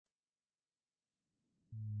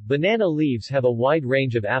Banana leaves have a wide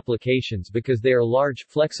range of applications because they are large,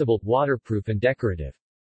 flexible, waterproof and decorative.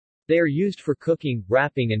 They are used for cooking,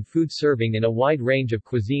 wrapping and food serving in a wide range of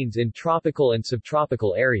cuisines in tropical and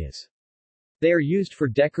subtropical areas. They are used for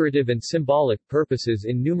decorative and symbolic purposes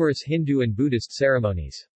in numerous Hindu and Buddhist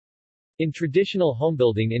ceremonies. In traditional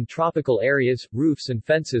homebuilding in tropical areas, roofs and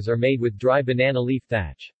fences are made with dry banana leaf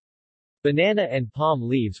thatch. Banana and palm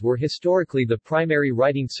leaves were historically the primary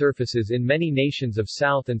writing surfaces in many nations of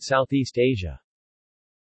South and Southeast Asia.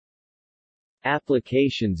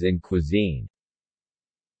 Applications in cuisine.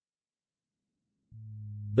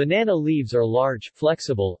 Banana leaves are large,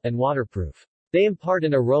 flexible, and waterproof. They impart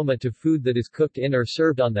an aroma to food that is cooked in or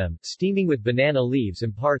served on them. Steaming with banana leaves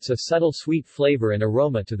imparts a subtle sweet flavor and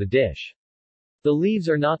aroma to the dish. The leaves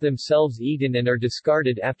are not themselves eaten and are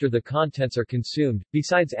discarded after the contents are consumed.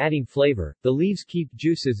 Besides adding flavor, the leaves keep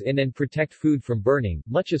juices in and protect food from burning,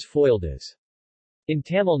 much as foil does. In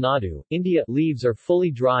Tamil Nadu, India, leaves are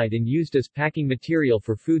fully dried and used as packing material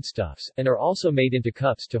for foodstuffs, and are also made into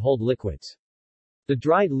cups to hold liquids. The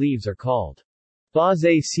dried leaves are called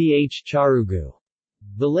Baze ch charugu,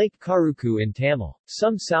 the lake Karuku in Tamil.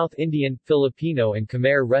 Some South Indian, Filipino and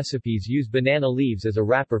Khmer recipes use banana leaves as a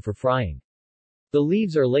wrapper for frying. The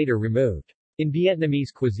leaves are later removed. In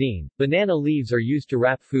Vietnamese cuisine, banana leaves are used to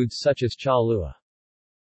wrap foods such as cha lua.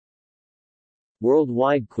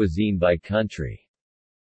 Worldwide cuisine by country.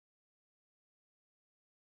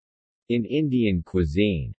 In Indian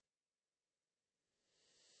cuisine,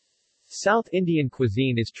 South Indian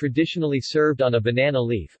cuisine is traditionally served on a banana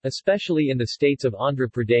leaf, especially in the states of Andhra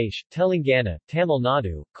Pradesh, Telangana, Tamil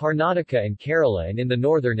Nadu, Karnataka and Kerala and in the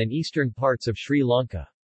northern and eastern parts of Sri Lanka.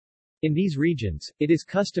 In these regions, it is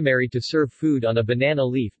customary to serve food on a banana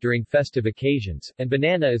leaf during festive occasions, and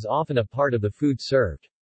banana is often a part of the food served.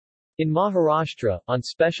 In Maharashtra, on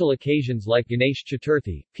special occasions like Ganesh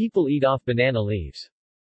Chaturthi, people eat off banana leaves.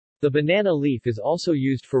 The banana leaf is also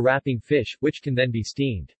used for wrapping fish, which can then be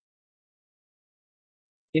steamed.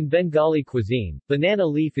 In Bengali cuisine, banana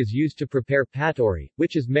leaf is used to prepare patori,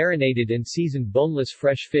 which is marinated and seasoned boneless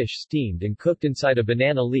fresh fish steamed and cooked inside a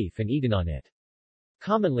banana leaf and eaten on it.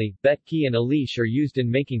 Commonly, betki and alish are used in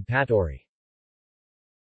making patori.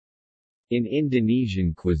 In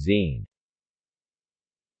Indonesian cuisine.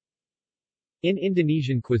 In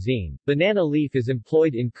Indonesian cuisine, banana leaf is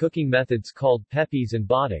employed in cooking methods called pepes and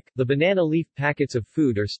batik. The banana leaf packets of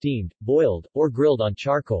food are steamed, boiled, or grilled on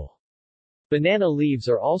charcoal. Banana leaves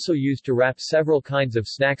are also used to wrap several kinds of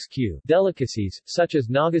snacks delicacies, such as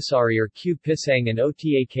nagasari or pisang and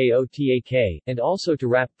otak, and also to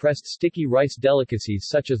wrap pressed sticky rice delicacies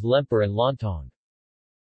such as lemper and lontong.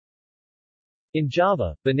 In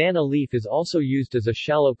Java, banana leaf is also used as a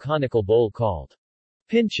shallow conical bowl called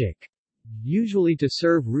pincuk, usually to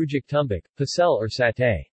serve rujak tumbuk, pasel or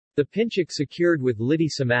satay. The pincuk secured with lidi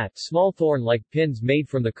samat, small thorn-like pins made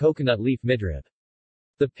from the coconut leaf midrib.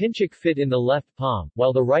 The pincuk fit in the left palm,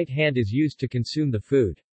 while the right hand is used to consume the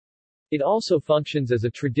food. It also functions as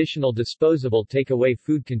a traditional disposable take-away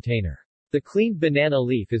food container. The cleaned banana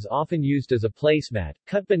leaf is often used as a placemat.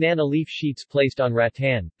 Cut banana leaf sheets placed on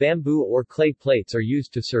rattan, bamboo or clay plates are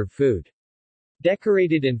used to serve food.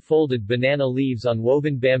 Decorated and folded banana leaves on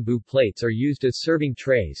woven bamboo plates are used as serving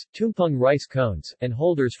trays, tumpeng rice cones, and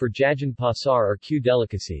holders for jajan pasar or Q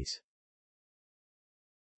delicacies.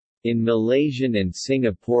 In Malaysian and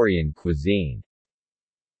Singaporean cuisine.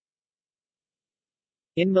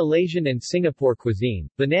 In Malaysian and Singapore cuisine,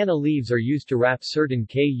 banana leaves are used to wrap certain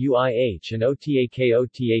kuih and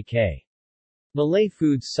otak. Malay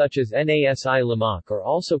foods such as nasi lemak are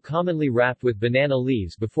also commonly wrapped with banana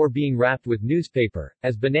leaves before being wrapped with newspaper,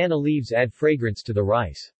 as banana leaves add fragrance to the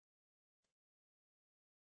rice.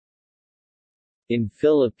 In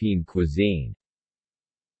Philippine cuisine.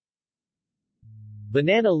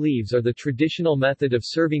 Banana leaves are the traditional method of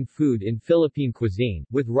serving food in Philippine cuisine,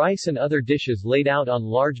 with rice and other dishes laid out on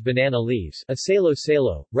large banana leaves, a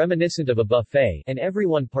salo-salo, reminiscent of a buffet, and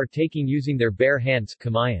everyone partaking using their bare hands,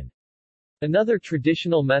 kamayan. Another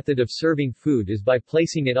traditional method of serving food is by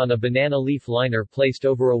placing it on a banana leaf liner placed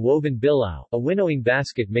over a woven bilao, a winnowing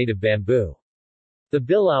basket made of bamboo. The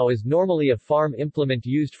bilao is normally a farm implement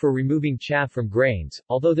used for removing chaff from grains,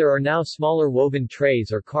 although there are now smaller woven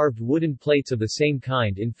trays or carved wooden plates of the same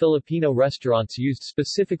kind in Filipino restaurants used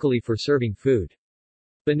specifically for serving food.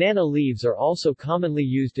 Banana leaves are also commonly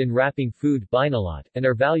used in wrapping food binalat, and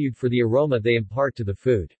are valued for the aroma they impart to the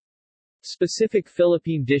food. Specific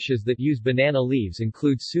Philippine dishes that use banana leaves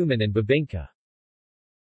include suman and bibingka.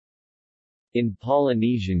 In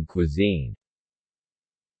Polynesian cuisine.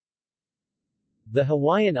 The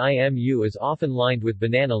Hawaiian imu is often lined with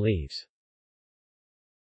banana leaves.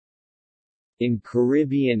 In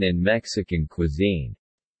Caribbean and Mexican cuisine.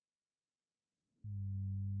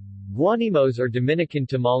 Guanimos are Dominican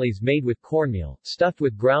tamales made with cornmeal, stuffed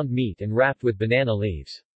with ground meat and wrapped with banana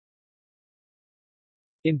leaves.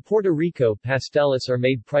 In Puerto Rico, pasteles are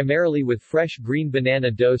made primarily with fresh green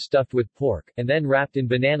banana dough stuffed with pork, and then wrapped in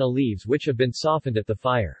banana leaves which have been softened at the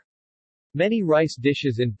fire. Many rice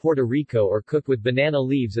dishes in Puerto Rico are cooked with banana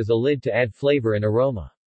leaves as a lid to add flavor and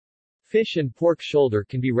aroma. Fish and pork shoulder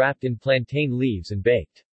can be wrapped in plantain leaves and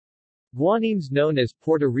baked. Guanimes, known as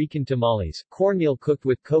Puerto Rican tamales, cornmeal cooked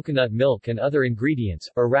with coconut milk and other ingredients,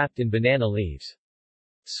 are wrapped in banana leaves.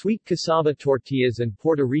 Sweet cassava tortillas and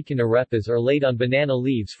Puerto Rican arepas are laid on banana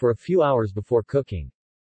leaves for a few hours before cooking.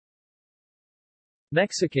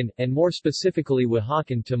 Mexican, and more specifically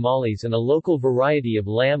Oaxacan tamales and a local variety of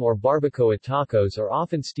lamb or barbacoa tacos are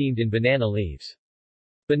often steamed in banana leaves.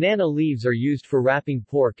 Banana leaves are used for wrapping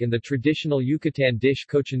pork in the traditional Yucatan dish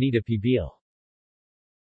cochinita pibil.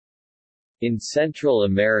 In Central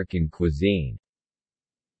American cuisine.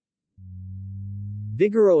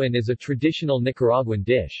 Vigueroan is a traditional Nicaraguan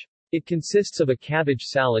dish. It consists of a cabbage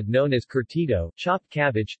salad known as curtido, chopped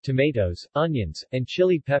cabbage, tomatoes, onions, and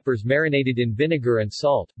chili peppers marinated in vinegar and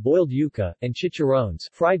salt, boiled yuca, and chicharrones,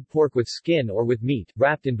 fried pork with skin or with meat,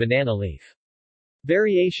 wrapped in banana leaf.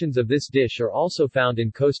 Variations of this dish are also found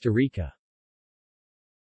in Costa Rica.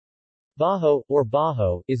 Bajo, or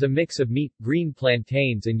bajo, is a mix of meat, green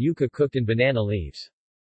plantains and yuca cooked in banana leaves.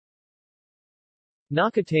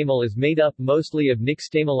 Nacatamal is made up mostly of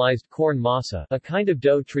nixtamalized corn masa, a kind of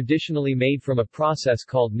dough traditionally made from a process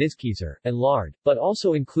called nizquizer, and lard, but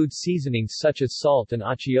also includes seasonings such as salt and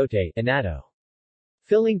achiote, annatto.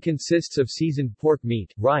 Filling consists of seasoned pork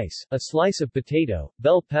meat, rice, a slice of potato,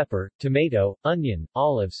 bell pepper, tomato, onion,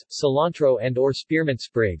 olives, cilantro and/or spearmint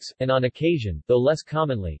sprigs, and on occasion, though less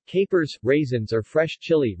commonly, capers, raisins or fresh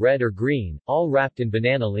chili, red or green, all wrapped in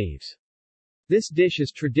banana leaves. This dish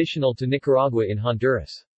is traditional to Nicaragua in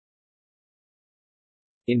Honduras.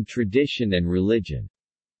 In tradition and religion.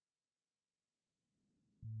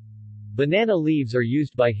 Banana leaves are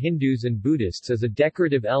used by Hindus and Buddhists as a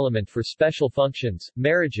decorative element for special functions,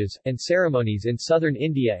 marriages, and ceremonies in southern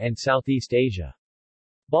India and Southeast Asia.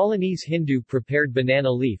 Balinese Hindu prepared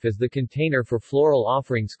banana leaf as the container for floral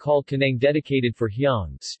offerings called kanang, dedicated for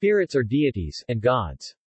hyang, spirits or deities, and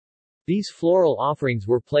gods. These floral offerings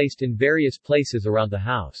were placed in various places around the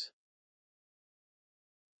house.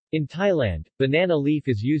 In Thailand, banana leaf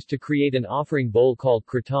is used to create an offering bowl called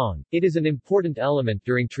kratong. It is an important element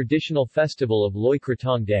during traditional festival of Loy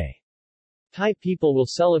Krathong Day. Thai people will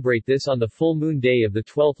celebrate this on the full moon day of the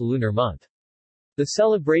 12th lunar month. The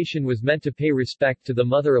celebration was meant to pay respect to the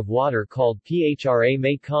Mother of Water called Phra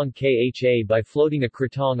Mae Kong Kha by floating a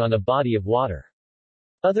kratong on a body of water.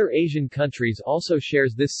 Other Asian countries also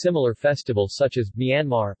shares this similar festival such as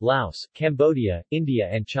Myanmar, Laos, Cambodia, India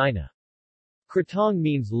and China. Kratong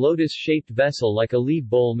means lotus-shaped vessel like a leaf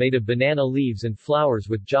bowl made of banana leaves and flowers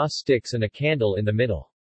with joss sticks and a candle in the middle.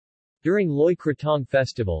 During Loy Krathong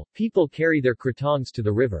festival, people carry their kratongs to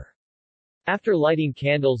the river. After lighting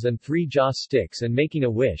candles and 3 joss sticks and making a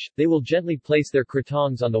wish, they will gently place their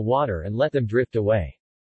kratongs on the water and let them drift away.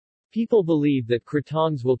 People believe that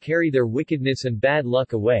kratongs will carry their wickedness and bad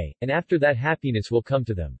luck away, and after that happiness will come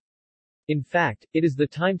to them. In fact, it is the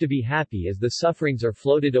time to be happy as the sufferings are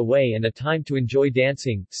floated away and a time to enjoy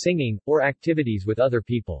dancing, singing, or activities with other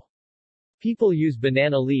people. People use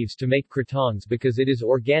banana leaves to make kratongs because it is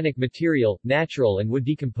organic material, natural and would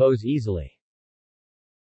decompose easily.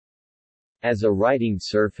 As a writing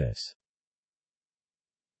surface.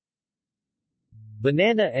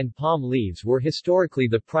 Banana and palm leaves were historically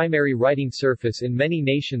the primary writing surface in many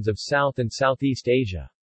nations of South and Southeast Asia.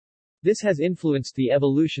 This has influenced the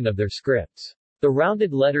evolution of their scripts. The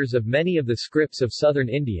rounded letters of many of the scripts of southern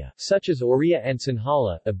India, such as Oriya and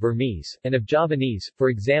Sinhala, of Burmese, and of Javanese, for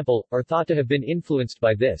example, are thought to have been influenced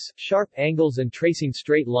by this. Sharp angles and tracing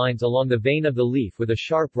straight lines along the vein of the leaf with a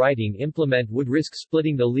sharp writing implement would risk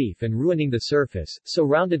splitting the leaf and ruining the surface, so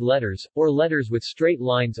rounded letters, or letters with straight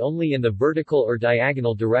lines only in the vertical or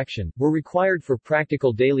diagonal direction, were required for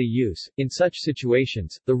practical daily use. In such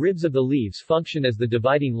situations, the ribs of the leaves function as the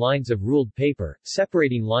dividing lines of ruled paper,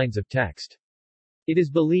 separating lines of text. It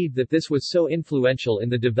is believed that this was so influential in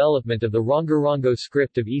the development of the Rongorongo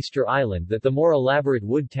script of Easter Island that the more elaborate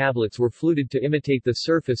wood tablets were fluted to imitate the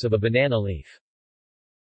surface of a banana leaf.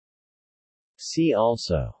 See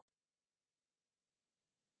also: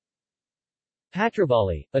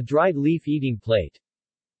 Patravali, a dried leaf eating plate.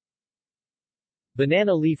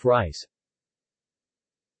 Banana leaf rice.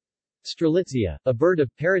 Strelitzia, a bird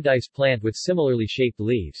of paradise plant with similarly shaped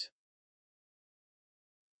leaves.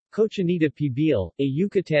 Cochinita pibil, a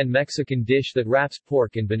Yucatan Mexican dish that wraps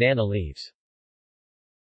pork in banana leaves.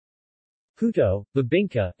 Puto,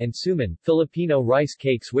 bibingka, and suman, Filipino rice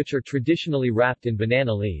cakes which are traditionally wrapped in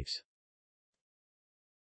banana leaves.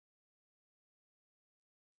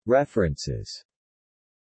 References